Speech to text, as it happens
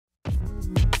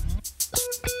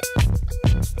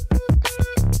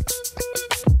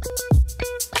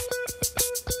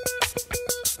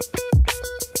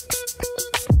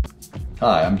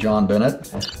Hi, I'm John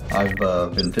Bennett. I've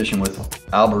been fishing with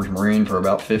Albert's Marine for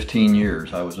about 15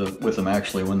 years. I was with them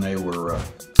actually when they were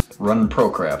running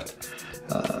Procraft.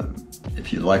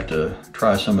 If you'd like to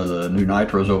try some of the new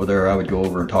nitros over there, I would go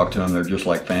over and talk to them. They're just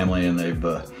like family, and they've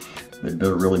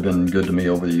really been good to me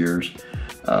over the years.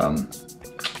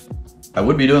 I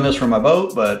would be doing this for my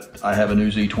boat, but I have a new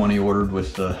Z20 ordered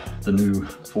with the new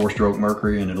 4-stroke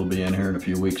Mercury, and it'll be in here in a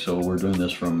few weeks, so we're doing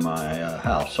this from my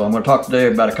house. So I'm going to talk today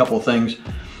about a couple of things,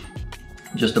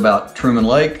 just about Truman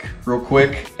Lake real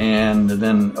quick, and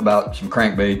then about some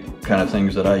crankbait kind of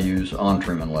things that I use on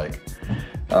Truman Lake.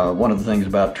 One of the things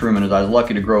about Truman is I was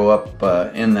lucky to grow up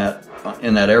in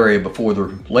that area before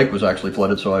the lake was actually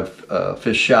flooded, so I've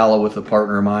fished shallow with a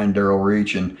partner of mine, Daryl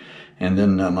Reach, and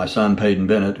then my son Peyton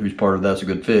Bennett, who's part of That's a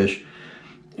Good Fish.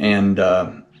 And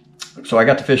so I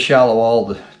got to fish shallow all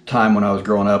the time when I was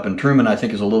growing up. And Truman, I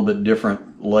think, is a little bit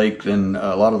different lake than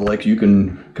a lot of the lakes. You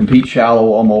can compete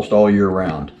shallow almost all year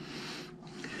round.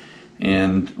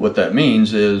 And what that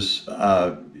means is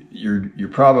you're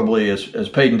probably, as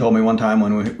Peyton told me one time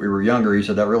when we were younger, he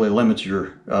said that really limits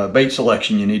your bait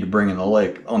selection you need to bring in the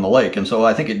lake, on the lake. And so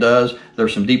I think it does.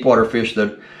 There's some deep water fish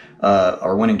that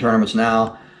are winning tournaments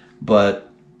now. But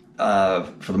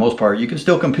for the most part, you can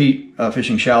still compete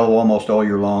fishing shallow almost all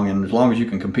year long, and as long as you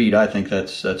can compete, I think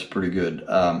that's pretty good.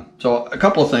 So a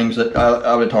couple of things that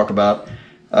I would talk about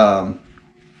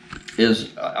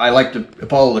is I like to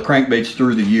follow the crankbaits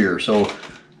through the year. So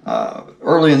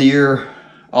early in the year,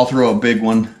 I'll throw a big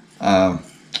one,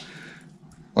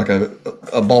 like a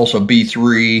Balsa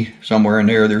B3 somewhere in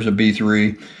there. There's a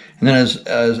B3. And then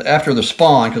as after the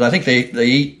spawn, because I think they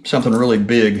eat something really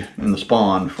big in the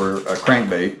spawn for a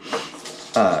crankbait,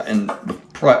 and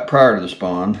prior to the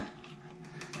spawn.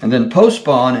 And then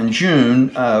post-spawn in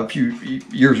June, a few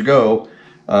years ago,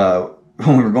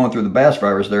 when we were going through the bass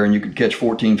fires there, and you could catch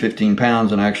 14, 15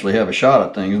 pounds and actually have a shot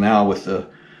at things. Now with the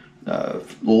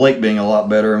lake being a lot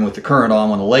better, and with the current on,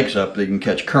 when the lake's up, they can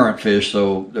catch current fish,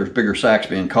 so there's bigger sacks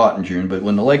being caught in June. But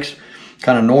when the lake's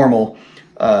kind of normal,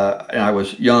 and I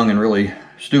was young and really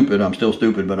stupid. I'm still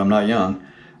stupid, but I'm not young.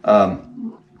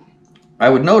 I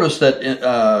would notice that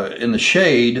in the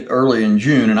shade early in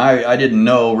June, and I didn't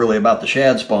know really about the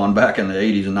shad spawn back in the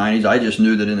 80s and 90s. I just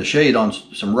knew that in the shade on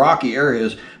some rocky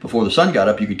areas before the sun got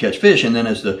up, you could catch fish. And then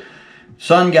as the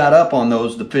sun got up on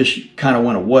those, the fish kind of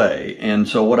went away. And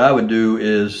so what I would do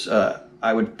is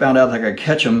I would find out that I could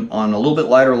catch them on a little bit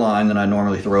lighter line than I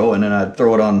normally throw, and then I'd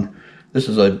throw it on. This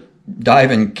is a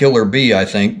Diving Killer B, I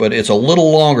think, but it's a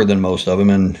little longer than most of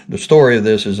them. And the story of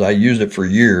this is I used it for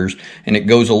years, and it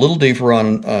goes a little deeper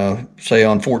on, say,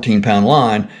 on 14-pound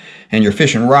line, and you're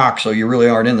fishing rock, so you really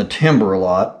aren't in the timber a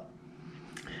lot.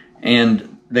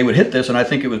 And they would hit this, and I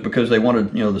think it was because they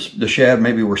wanted, you know, the shad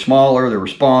maybe were smaller, they were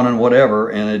spawning, whatever,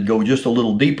 and it'd go just a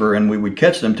little deeper, and we would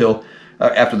catch them till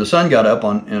after the sun got up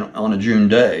on a June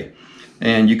day.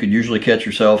 And you could usually catch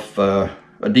yourself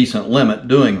a decent limit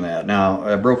doing that. Now,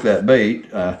 I broke that bait.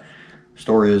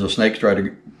 Story is a snake tried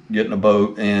to get in a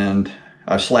boat, and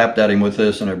I slapped at him with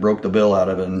this, and I broke the bill out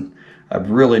of it. And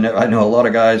I've really I know a lot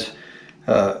of guys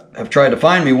have tried to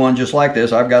find me one just like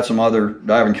this. I've got some other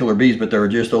Diving Killer Bs, but they're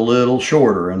just a little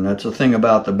shorter. And that's the thing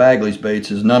about the Bagley's baits,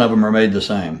 is none of them are made the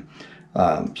same.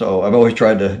 So I've always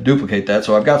tried to duplicate that.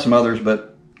 So I've got some others,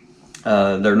 but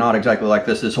they're not exactly like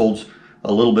this. This holds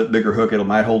a little bit bigger hook. It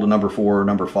might hold a number 4 or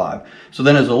number 5. So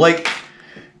then as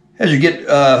you get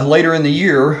later in the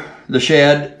year, the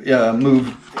shad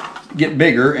get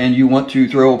bigger, and you want to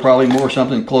throw probably more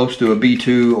something close to a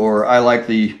B2, or I like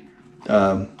the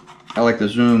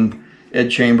Zoom Ed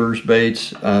Chambers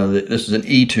baits. This is an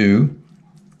E2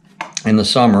 in the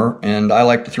summer, and I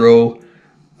like to throw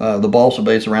the balsa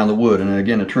baits around the wood. And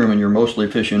again, at Truman, you're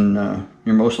mostly fishing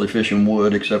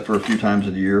wood, except for a few times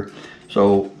of the year.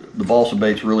 So the balsa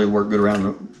baits really work good around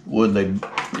the wood.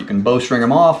 You can bowstring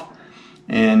them off,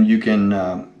 and you can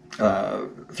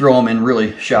throw them in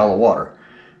really shallow water.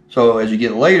 So as you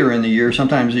get later in the year,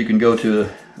 sometimes you can go to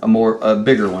a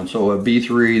bigger one. So a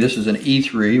B3, this is an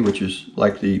E3, which is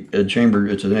like the Ed Chambers.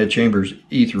 It's an Ed Chambers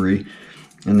E3,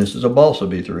 and this is a Balsa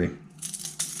B3.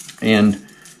 And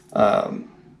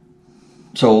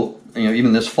so, you know,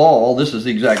 even this fall, this is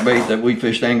the exact bait that we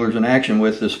fished Anglers in Action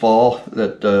with this fall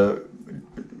that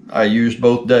I used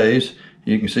both days.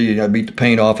 You can see I beat the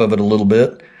paint off of it a little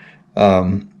bit.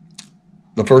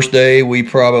 The first day we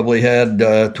probably had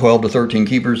 12 to 13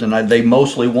 keepers, and they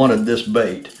mostly wanted this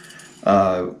bait.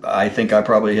 I think I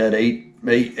probably had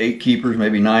eight keepers,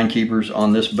 maybe 9 keepers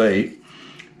on this bait.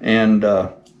 And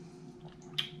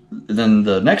then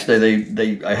the next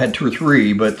day I had 2 or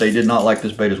 3, but they did not like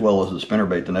this bait as well as the spinner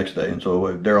bait the next day. And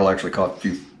so Daryl actually caught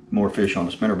a more fish on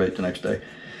the spinnerbait the next day.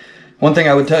 One thing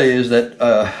I would tell you is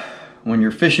that when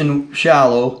you're fishing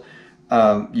shallow,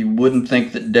 you wouldn't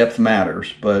think that depth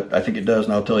matters, but I think it does,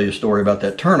 and I'll tell you a story about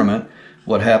that tournament.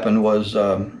 What happened was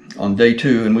on day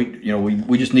 2, and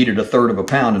we just needed 1/3 of a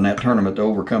pound in that tournament to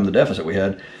overcome the deficit we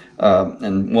had.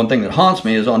 And one thing that haunts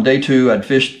me is on day 2, we'd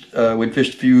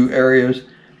fished a few areas,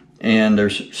 and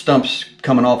there's stumps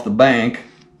coming off the bank,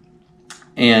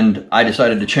 and I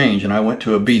decided to change, and I went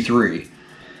to a B3.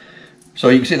 So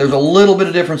you can see there's a little bit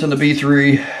of difference in the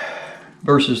B3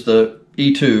 versus the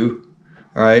E2,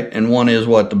 all right? And one is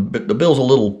what? The bill's a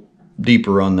little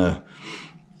deeper on the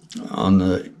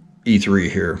E3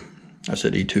 here. I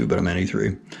said E2, but I meant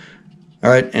E3. All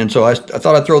right, and so I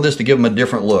thought I'd throw this to give them a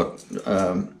different look.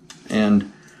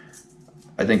 And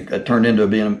I think that turned into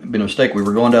being a mistake. We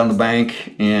were going down the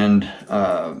bank, and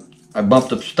I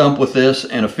bumped a stump with this,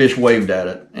 and a fish waved at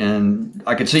it. And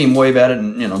I could see him wave at it,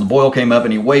 and the boil came up,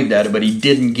 and he waved at it, but he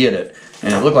didn't get it.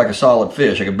 And it looked like a solid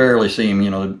fish. I could barely see him,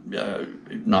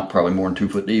 not probably more than 2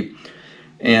 foot deep.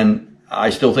 And I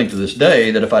still think to this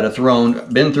day that if I'd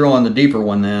have been throwing the deeper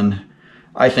one then,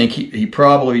 I think he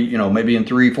probably, maybe in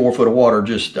 3-4 foot of water,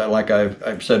 just like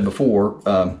I've said before,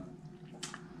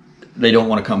 they don't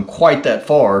want to come quite that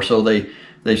far, so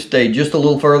they stayed just a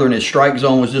little further, and his strike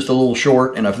zone was just a little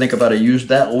short, and I think if I'd have used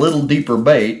that little deeper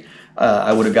bait,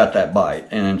 I would have got that bite.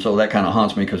 And so that kind of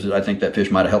haunts me, because I think that fish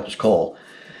might have helped us call.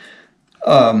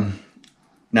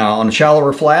 Now on the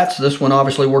shallower flats, this one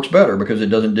obviously works better because it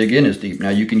doesn't dig in as deep.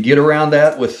 Now you can get around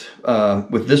that with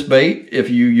this bait if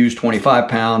you use 25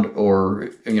 pound or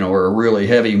or a really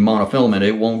heavy monofilament.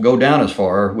 It won't go down as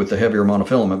far with the heavier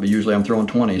monofilament, but usually I'm throwing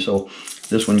 20. So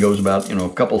this one goes about a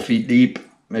couple feet deep,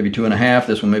 maybe 2.5.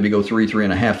 This one maybe go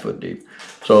 3.5 foot deep.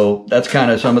 So that's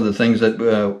kind of some of the things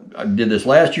that I did this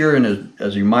last year. And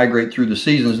as you migrate through the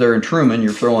seasons there in Truman,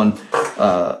 you're throwing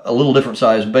a little different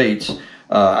size baits.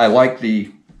 I like the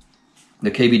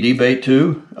KBD bait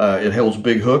too. It holds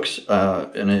big hooks,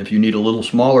 and if you need a little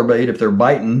smaller bait, if they're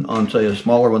biting on, say, a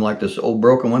smaller one like this old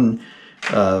broken one,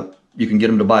 you can get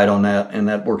them to bite on that, and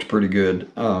that works pretty good.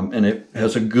 And it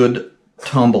has a good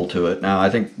tumble to it. Now, I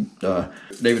think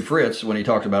David Fritz, when he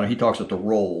talks about it, he talks at the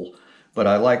roll, but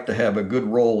I like to have a good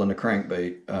roll in the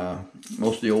crankbait.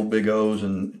 Most of the old Big O's,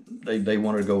 and they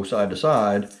wanted to go side to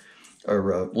side,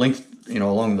 or length,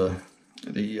 along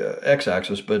the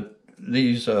x-axis, but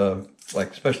these,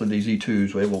 like especially these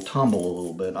E2s, they will tumble a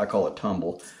little bit. I call it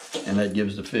tumble, and that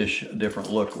gives the fish a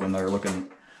different look when they're looking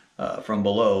from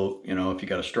below. If you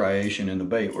got a striation in the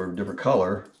bait or a different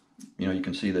color, you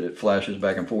can see that it flashes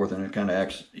back and forth, and it kind of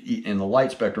acts, in the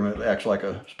light spectrum, it acts like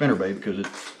a spinnerbait because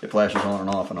it flashes on and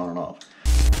off and on and off.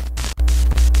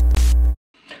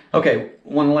 Okay,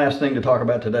 one last thing to talk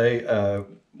about today.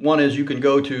 One is you can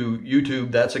go to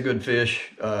YouTube, That's a Good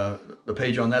Fish, the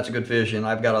page on That's a Good Fish, and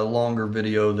I've got a longer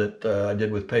video that I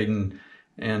did with Peyton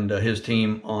and his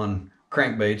team on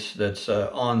crankbaits that's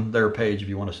on their page if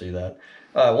you want to see that.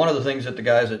 One of the things that the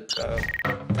guys at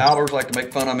Owlers like to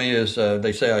make fun of me is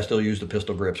they say I still use the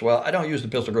pistol grips. Well, I don't use the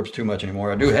pistol grips too much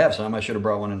anymore. I do have some. I should have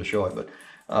brought one in to show it, but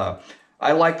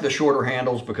I like the shorter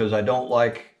handles because I don't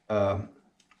like...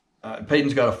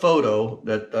 Peyton's got a photo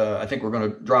that I think we're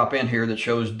going to drop in here that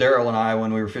shows Daryl and I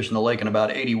when we were fishing the lake in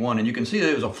about 81, and you can see that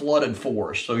it was a flooded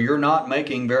forest, so you're not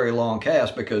making very long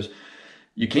casts because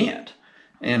you can't.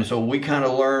 And so we kind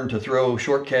of learned to throw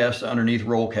short casts underneath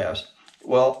roll cast.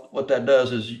 Well, what that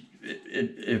does is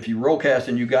if you roll cast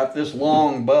and you got this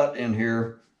long butt in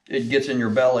here, it gets in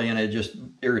your belly and it just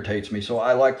irritates me. So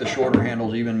I like the shorter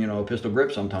handles, even a pistol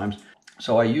grip sometimes.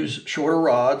 So I use shorter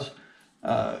rods.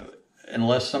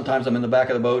 Unless sometimes I'm in the back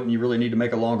of the boat and you really need to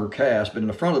make a longer cast, but in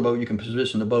the front of the boat you can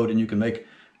position the boat and you can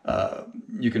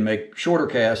make shorter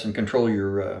casts and control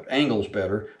your angles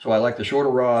better. So I like the shorter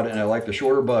rod and I like the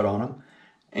shorter butt on them.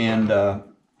 And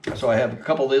so I have a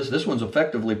couple of this one's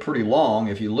effectively pretty long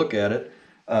if you look at it,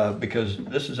 because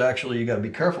this is actually, you got to be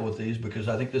careful with these because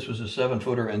I think this was a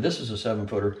 7-footer and this is a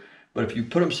 7-footer. But if you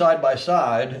put them side by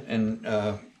side, and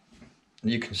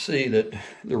you can see that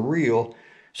the reel,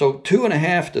 so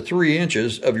 2.5 to 3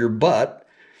 inches of your butt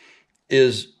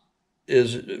is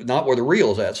not where the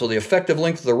reel is at. So the effective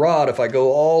length of the rod, if I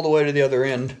go all the way to the other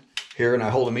end here and I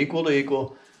hold them equal to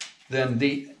equal, then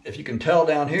if you can tell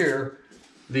down here,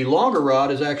 the longer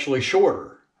rod is actually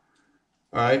shorter.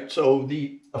 All right, so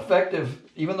the effective,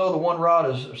 even though the one rod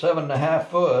is 7.5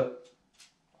 foot,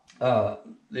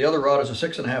 the other rod is a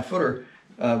 6.5 footer,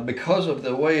 because of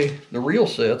the way the reel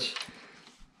sits,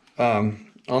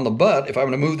 on the butt, if I'm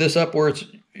going to move this up where it's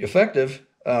effective,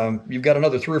 you've got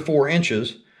another 3 or 4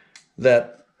 inches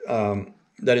that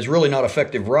that is really not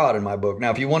effective rod in my book.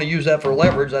 Now, if you want to use that for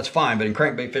leverage, that's fine, but in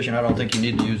crankbait fishing, I don't think you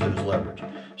need to use it as leverage.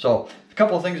 So a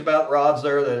couple of things about rods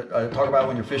there that I talk about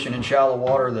when you're fishing in shallow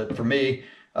water that for me,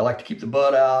 I like to keep the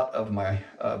butt out of my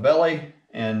belly,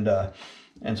 and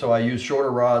so I use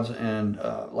shorter rods and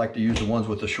like to use the ones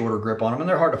with the shorter grip on them. And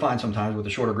they're hard to find sometimes with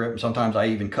the shorter grip, and sometimes I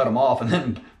even cut them off and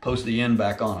then post the end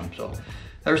back on them. So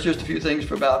there's just a few things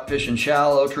about fishing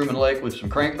shallow, Truman Lake with some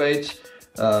crankbaits.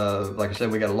 Like I said,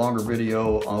 we got a longer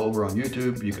video over on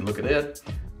YouTube. You can look at it.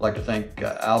 I'd like to thank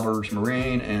Alvarez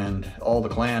Marine and all the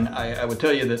clan. I would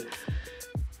tell you that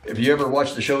if you ever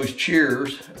watch the shows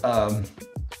Cheers,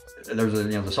 there's a,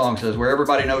 the song says where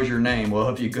everybody knows your name. Well,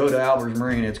 if you go to Alvarez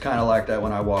Marine, it's kind of like that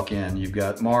when I walk in. You've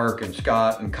got Mark and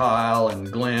Scott and Kyle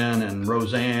and Glenn and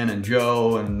Roseanne and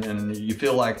Joe, and you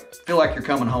feel like you're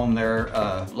coming home there.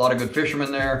 A lot of good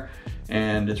fishermen there,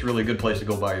 and it's really a good place to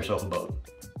go buy yourself a boat.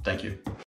 Thank you.